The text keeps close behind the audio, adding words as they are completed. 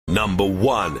Number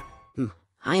 1.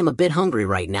 I am a bit hungry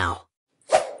right now.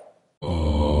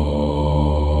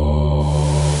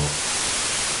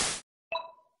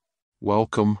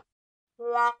 Welcome.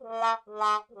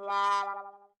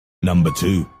 Number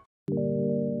 2.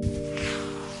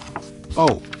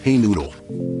 Oh, hey Noodle.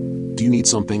 Do you need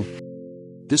something?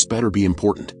 This better be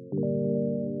important.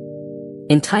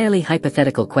 Entirely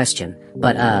hypothetical question,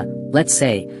 but let's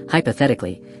say,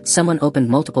 hypothetically, someone opened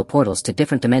multiple portals to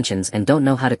different dimensions and don't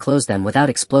know how to close them without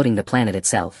exploding the planet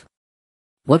itself.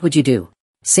 What would you do?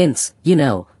 Since, you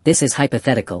know, this is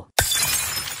hypothetical.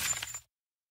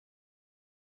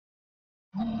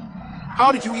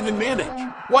 How did you even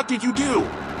manage? What did you do?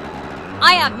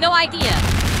 I have no idea.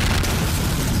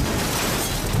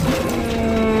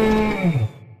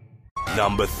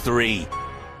 Number 3.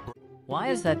 Why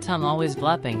is that tongue always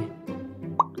flapping?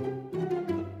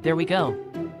 There we go.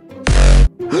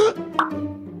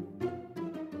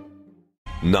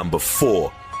 Number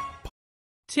 4.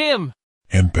 Tim!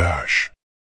 And Bash.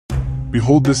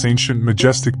 Behold this ancient,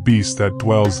 majestic beast that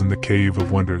dwells in the Cave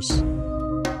of Wonders,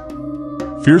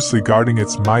 fiercely guarding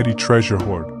its mighty treasure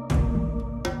hoard,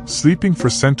 sleeping for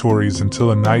centuries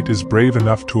until a knight is brave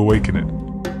enough to awaken it.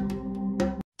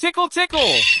 Tickle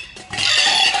tickle!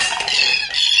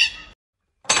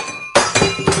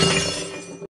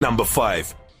 Number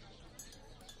 5.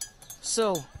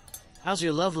 So, how's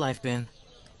your love life been?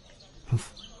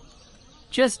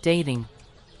 Just dating.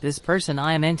 This person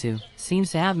I am into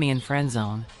seems to have me in friend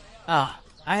zone. Ah,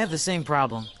 I have the same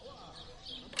problem.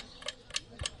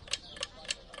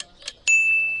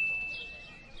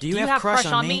 Do you have crush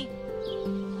on me?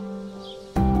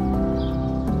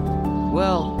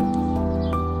 Well,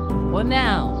 what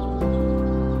now?